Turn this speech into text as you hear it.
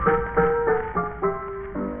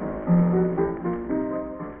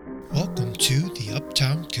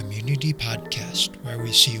podcast, where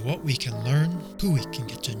we see what we can learn, who we can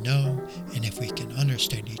get to know, and if we can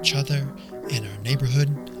understand each other and our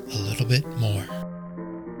neighborhood a little bit more.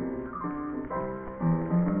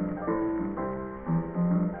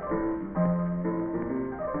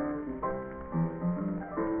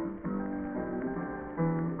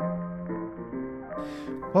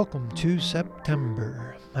 Welcome to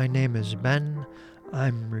September. My name is Ben.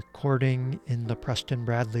 I'm recording in the Preston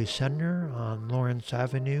Bradley Center on Lawrence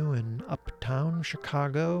Avenue in Uptown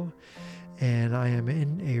Chicago, and I am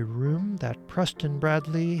in a room that Preston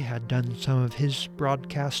Bradley had done some of his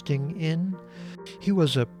broadcasting in. He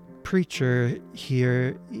was a preacher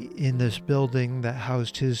here in this building that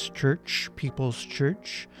housed his church, People's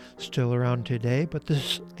Church, still around today, but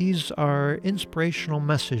these are inspirational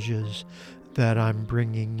messages that I'm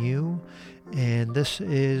bringing you, and this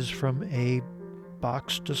is from a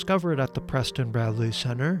box discovered at the Preston Bradley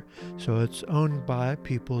Center, so it's owned by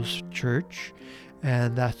People's Church,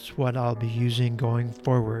 and that's what I'll be using going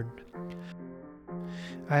forward.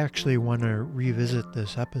 I actually want to revisit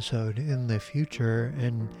this episode in the future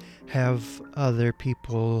and have other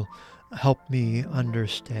people help me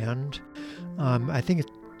understand. I think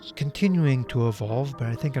it's continuing to evolve, but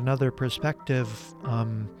I think another perspective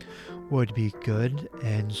would be good.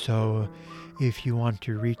 And so if you want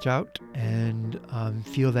to reach out and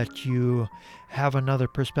feel that you have another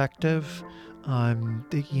perspective,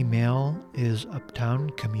 the email is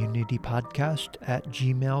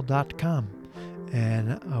uptowncommunitypodcast@gmail.com,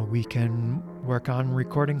 and we can work on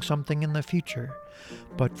recording something in the future.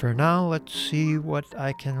 But for now, let's see what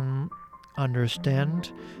I can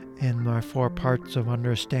understand in my 4 parts of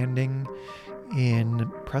understanding in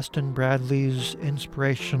Preston Bradley's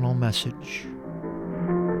inspirational message.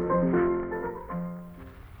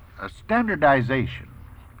 Standardization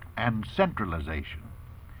and centralization,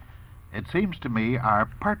 it seems to me, are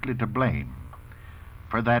partly to blame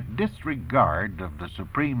for that disregard of the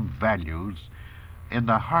supreme values in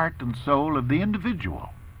the heart and soul of the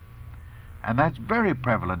individual. And that's very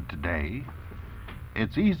prevalent today.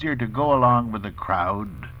 It's easier to go along with the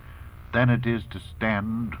crowd than it is to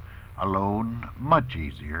stand alone, much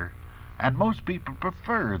easier, and most people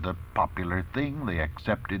prefer the popular thing, the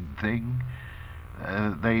accepted thing.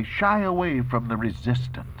 They shy away from the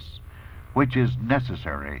resistance, which is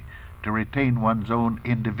necessary to retain one's own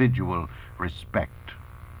individual respect.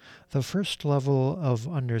 The first level of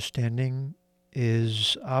understanding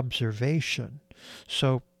is observation.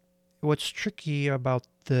 So what's tricky about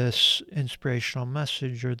this inspirational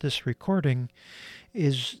message or this recording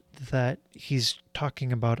is that he's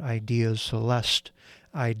talking about ideas. The last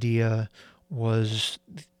idea was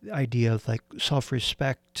the idea of like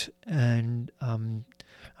self-respect and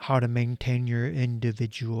how to maintain your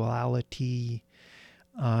individuality.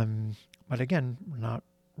 But again, we're not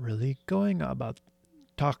really talking about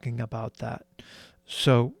that.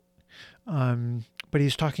 So, but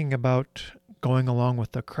he's talking about going along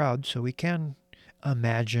with the crowd. So we can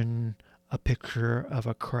imagine a picture of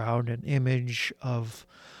a crowd, an image of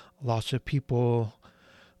lots of people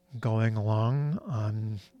going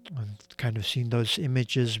along. I've kind of seen those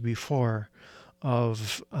images before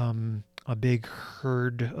of a big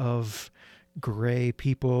herd of gray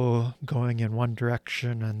people going in one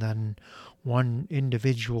direction and then one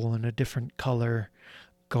individual in a different color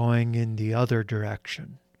going in the other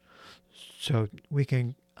direction. So we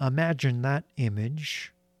can imagine that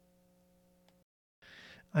image.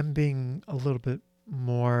 I'm being a little bit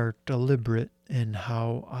more deliberate in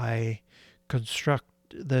how I construct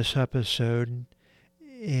this episode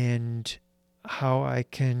and how I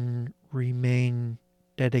can remain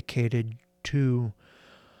dedicated to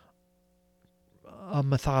a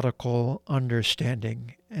methodical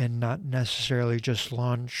understanding and not necessarily just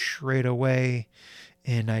launch right away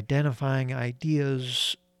in identifying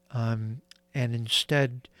ideas, and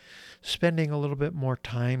instead spending a little bit more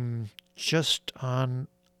time just on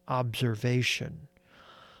observation.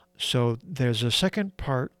 So there's a second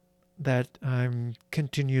part that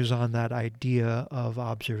continues on that idea of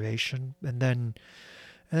observation, and then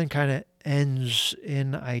kind of ends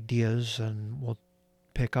in ideas, and we'll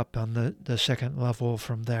pick up on the second level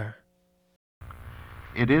from there.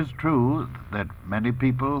 It is true that many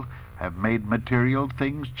people have made material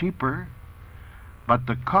things cheaper, but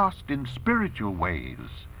the cost in spiritual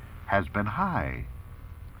ways has been high.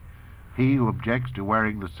 He who objects to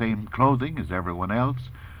wearing the same clothing as everyone else,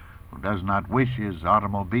 who does not wish his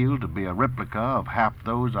automobile to be a replica of half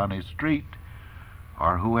those on his street,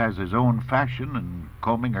 or who has his own fashion in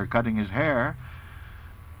combing or cutting his hair,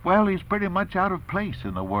 well, he's pretty much out of place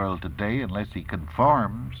in the world today unless he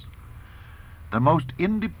conforms. the most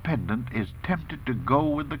independent is tempted to go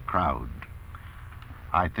with the crowd.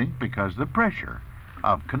 I think because the pressure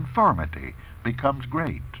of conformity becomes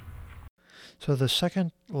great. So the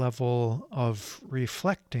second level of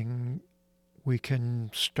reflecting, we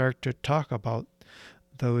can start to talk about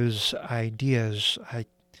those ideas. I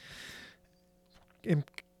am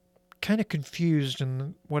kind of confused,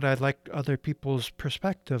 and what I'd like other people's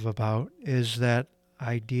perspective about is that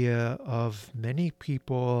idea of many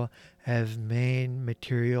people have made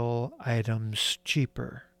material items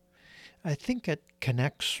cheaper. I think it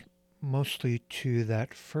connects mostly to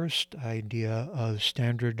that first idea of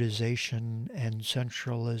standardization and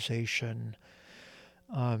centralization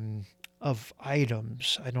um, of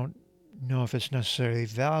items. I don't know if it's necessarily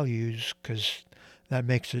values because that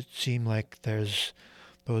makes it seem like there's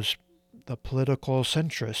those the political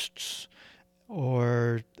centrists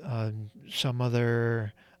or some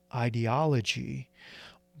other ideology,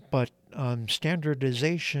 but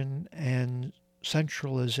standardization and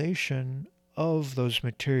centralization of those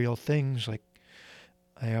material things. Like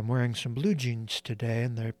I am wearing some blue jeans today,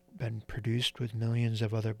 and they've been produced with millions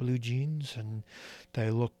of other blue jeans, and they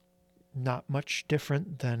look not much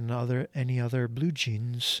different than any other blue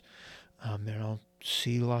jeans. And I'll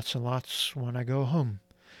see lots and lots when I go home.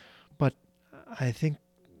 But I think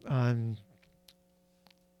um,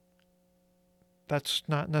 that's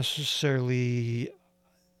not necessarily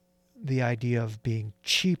the idea of being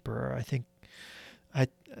cheaper. I think I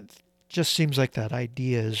it just seems like that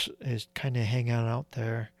idea is kind of hanging out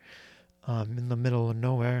there in the middle of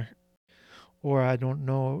nowhere. Or I don't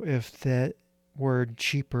know if that word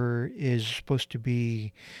cheaper is supposed to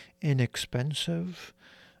be inexpensive.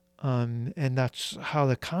 And that's how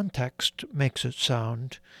the context makes it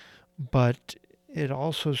sound. But it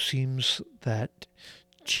also seems that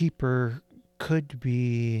cheaper could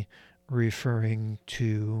be referring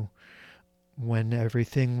to when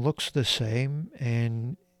everything looks the same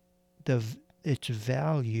and the its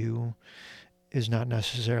value is not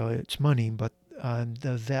necessarily its money, but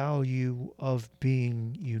the value of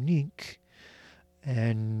being unique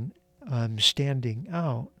and standing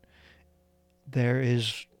out. There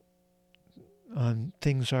is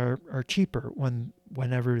things are cheaper when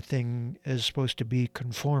everything is supposed to be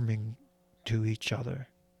conforming to each other.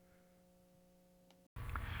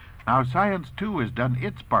 Now, science too has done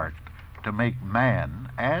its part to make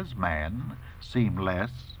man, as man, seem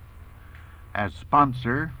less. As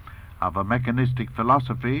sponsor of a mechanistic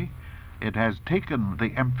philosophy, it has taken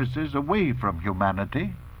the emphasis away from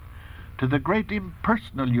humanity to the great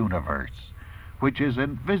impersonal universe which it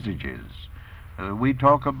envisages. We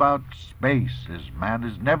talk about space as man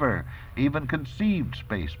has never even conceived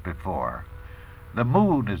space before. The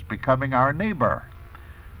moon is becoming our neighbor.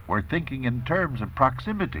 We're thinking in terms of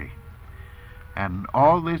proximity. And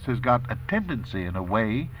all this has got a tendency, in a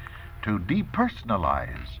way, to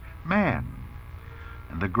depersonalize man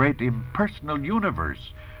and the great impersonal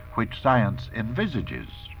universe which science envisages.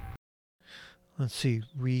 Let's see,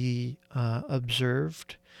 we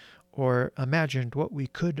observed or imagined what we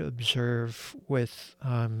could observe with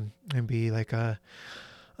maybe like a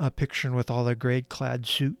picture with all the grade clad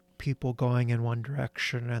suit people going in one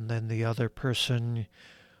direction and then the other person,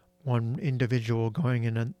 one individual going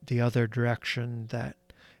in the other direction that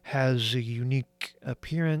has a unique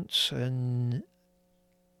appearance and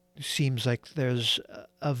seems like there's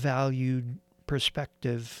a valued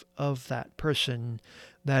perspective of that person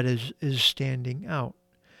that is standing out.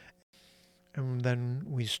 And then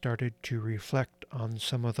we started to reflect on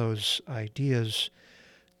some of those ideas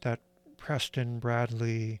that Preston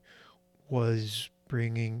Bradley was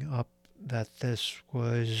bringing up, that this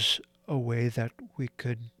was a way that we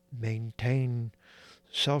could maintain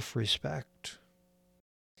self-respect.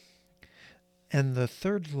 And the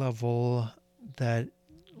third level that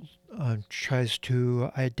tries to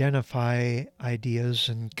identify ideas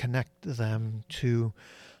and connect them to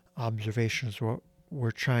observations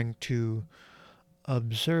we're trying to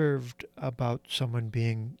observed about someone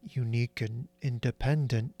being unique and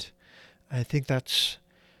independent. I think that's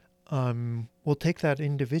we'll take that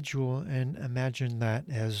individual and imagine that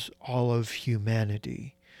as all of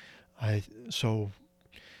humanity. So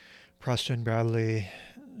Preston Bradley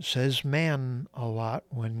says man a lot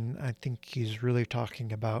when I think he's really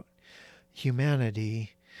talking about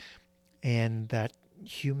humanity, and that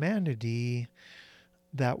humanity,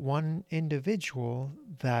 that one individual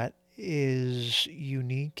that is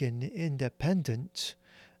unique and independent,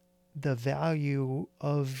 the value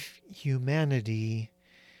of humanity,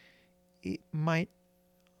 it might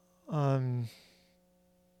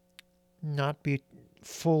not be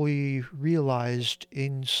fully realized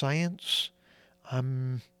in science.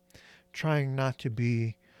 I'm trying not to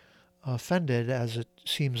be offended, as it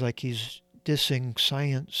seems like he's dissing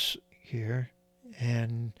science here,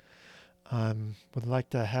 and would like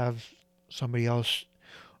to have somebody else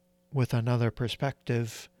with another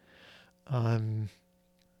perspective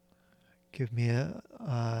give me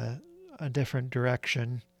a different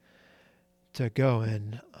direction to go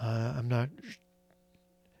in. I'm not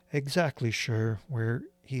exactly sure where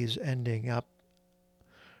he's ending up.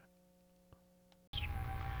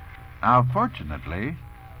 Now, fortunately,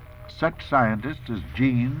 such scientists as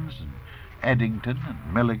Jeans and Eddington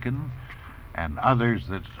and Millikan and others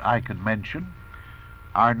that I can mention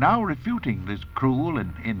are now refuting this cruel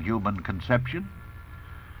and inhuman conception,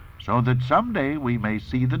 so that someday we may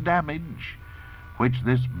see the damage which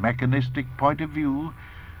this mechanistic point of view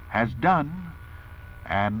has done,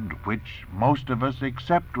 and which most of us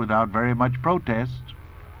accept without very much protest.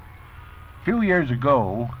 A few years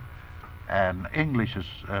ago, an English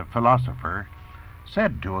philosopher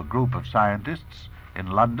said to a group of scientists in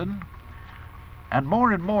London, and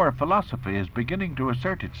more philosophy is beginning to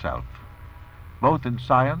assert itself, both in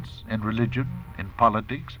science, in religion, in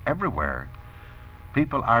politics, everywhere.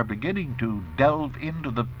 People are beginning to delve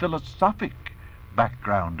into the philosophic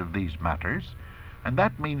background of these matters, and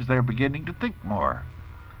that means they're beginning to think more.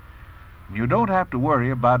 You don't have to worry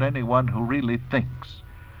about anyone who really thinks.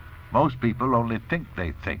 Most people only think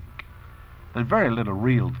they think. There's very little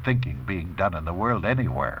real thinking being done in the world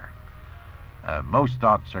anywhere. Most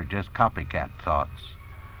thoughts are just copycat thoughts,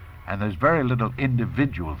 and there's very little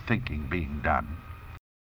individual thinking being done.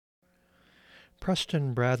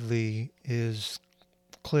 Preston Bradley is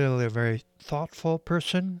clearly a very thoughtful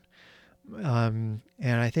person, and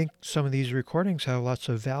I think some of these recordings have lots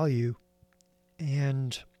of value.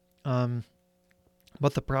 And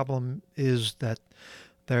but the problem is that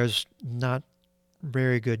there's not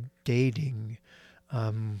very good dating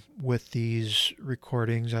with these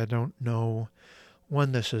recordings. I don't know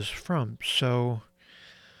when this is from. So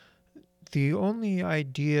the only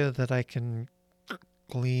idea that I can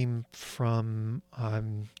glean from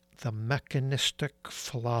the mechanistic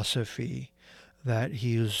philosophy that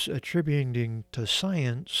he is attributing to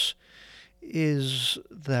science is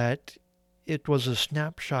that it was a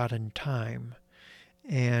snapshot in time.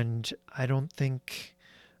 And I don't think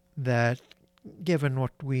that, given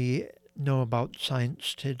what we know about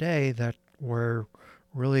science today, that we're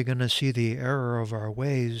really going to see the error of our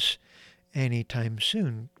ways anytime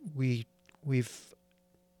soon. We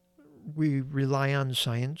rely on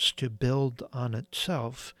science to build on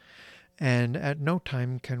itself, and at no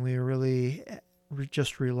time can we really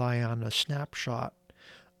just rely on a snapshot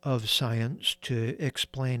of science to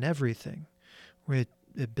explain everything.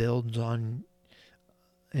 It builds on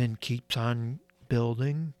and keeps on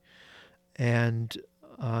building, and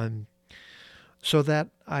so that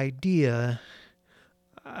idea,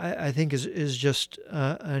 I think, is just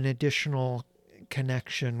an additional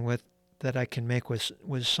connection with that I can make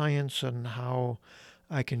with science and how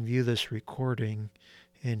I can view this recording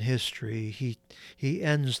in history. He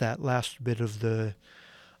ends that last bit of the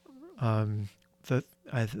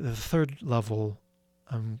third level.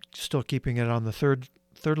 I'm still keeping it on the third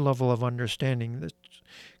level of understanding.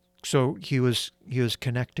 So he was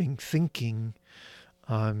connecting thinking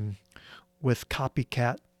with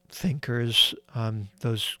copycat thinkers,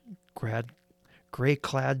 those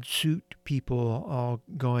gray-clad suit people all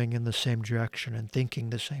going in the same direction and thinking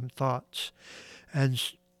the same thoughts. And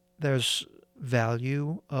there's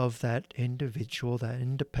value of that individual, that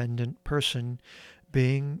independent person,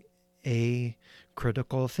 being a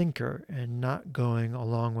critical thinker and not going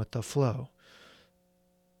along with the flow.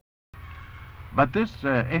 But this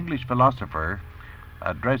English philosopher,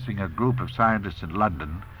 addressing a group of scientists in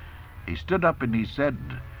London, he stood up and he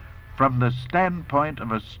said, "From the standpoint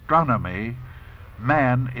of astronomy,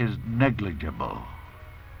 man is negligible."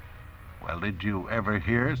 Well, did you ever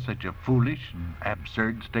hear such a foolish and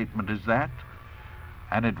absurd statement as that?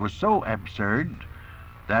 And it was so absurd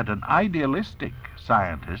that an idealistic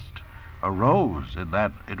scientist arose in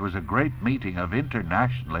that it was a great meeting of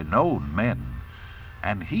internationally known men,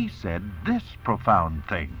 and he said this profound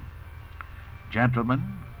thing: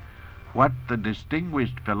 "Gentlemen, what the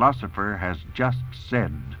distinguished philosopher has just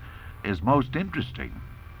said is most interesting.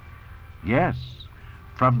 Yes,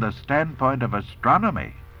 from the standpoint of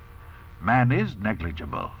astronomy, man is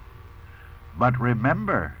negligible. But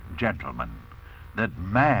remember, gentlemen, that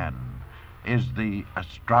man is the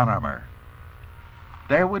astronomer.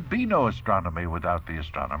 There would be no astronomy without the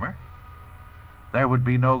astronomer. There would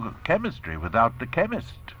be no chemistry without the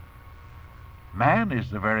chemist. Man is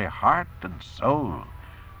the very heart and soul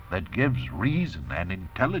that gives reason and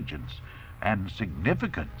intelligence and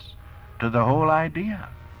significance to the whole idea.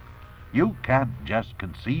 You can't just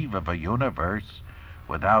conceive of a universe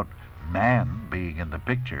without man being in the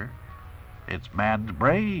picture. It's man's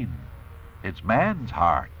brain. It's man's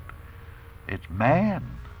heart. It's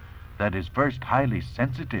man that is first highly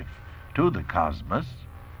sensitive to the cosmos.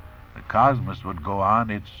 The cosmos would go on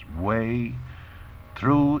its way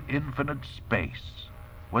through infinite space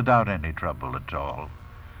without any trouble at all.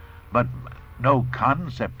 But no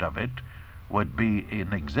concept of it would be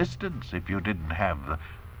in existence if you didn't have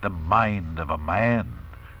the mind of a man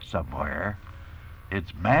somewhere.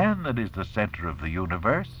 It's man that is the center of the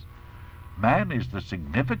universe. Man is the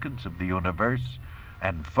significance of the universe,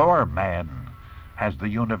 and for man has the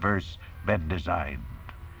universe been designed.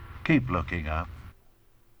 Keep looking up.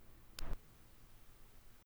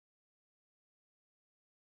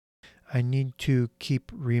 I need to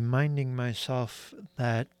keep reminding myself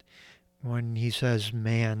that when he says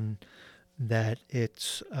man, that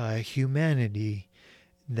it's humanity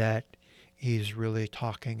that he's really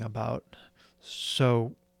talking about.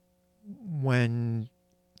 So when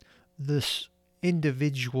this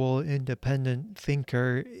individual independent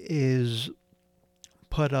thinker is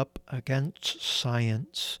put up against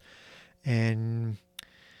science, and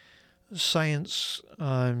science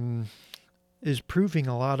is proving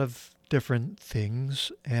a lot of different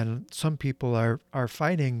things, and some people are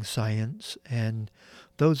fighting science, and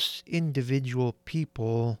those individual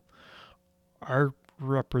people are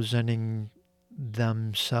representing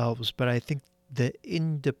themselves. But I think the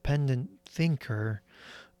independent thinker,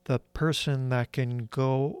 the person that can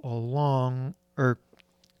go along, or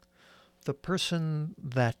the person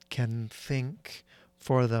that can think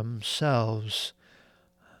for themselves,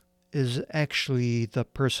 is actually the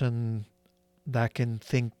person that can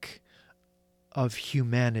think of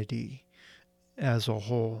humanity as a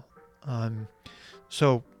whole.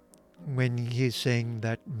 So when he's saying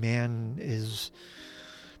that man is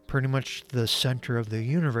pretty much the center of the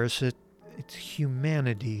universe, it's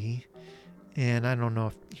humanity. And I don't know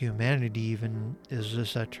if humanity even is the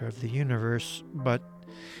center of the universe, but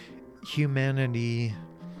humanity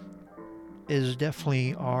is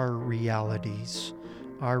definitely our realities.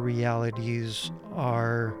 Our realities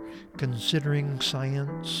are considering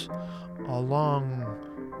science along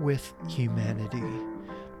with humanity.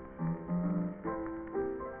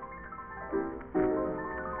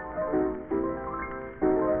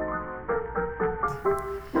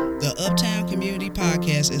 The Uptown Community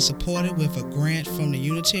Podcast is supported with a grant from the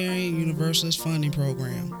Unitarian Universalist Funding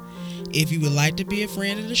Program. If you would like to be a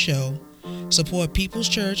friend of the show, support People's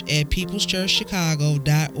Church at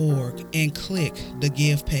peopleschurchchicago.org and click the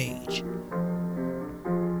Give page.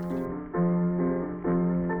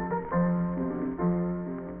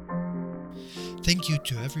 Thank you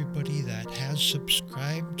to everybody that has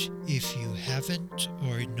subscribed. If you haven't,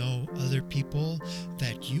 or know other people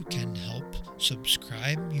that you can help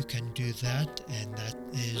subscribe, you can do that, and that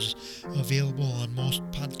is available on most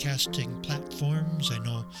podcasting platforms. I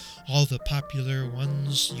know all the popular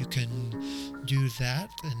ones, you can do that,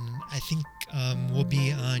 and I think we'll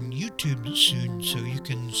be on YouTube soon, so you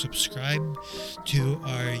can subscribe to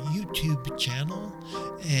our YouTube channel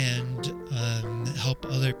and help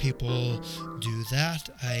other people do that.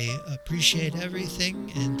 I appreciate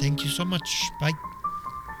everything, and thank you so much. Bye.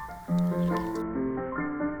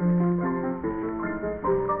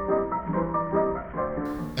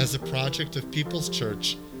 As a project of People's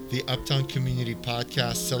Church, the Uptown Community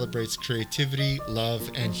Podcast celebrates creativity,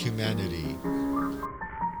 love, and humanity.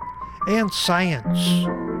 And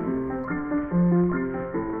science.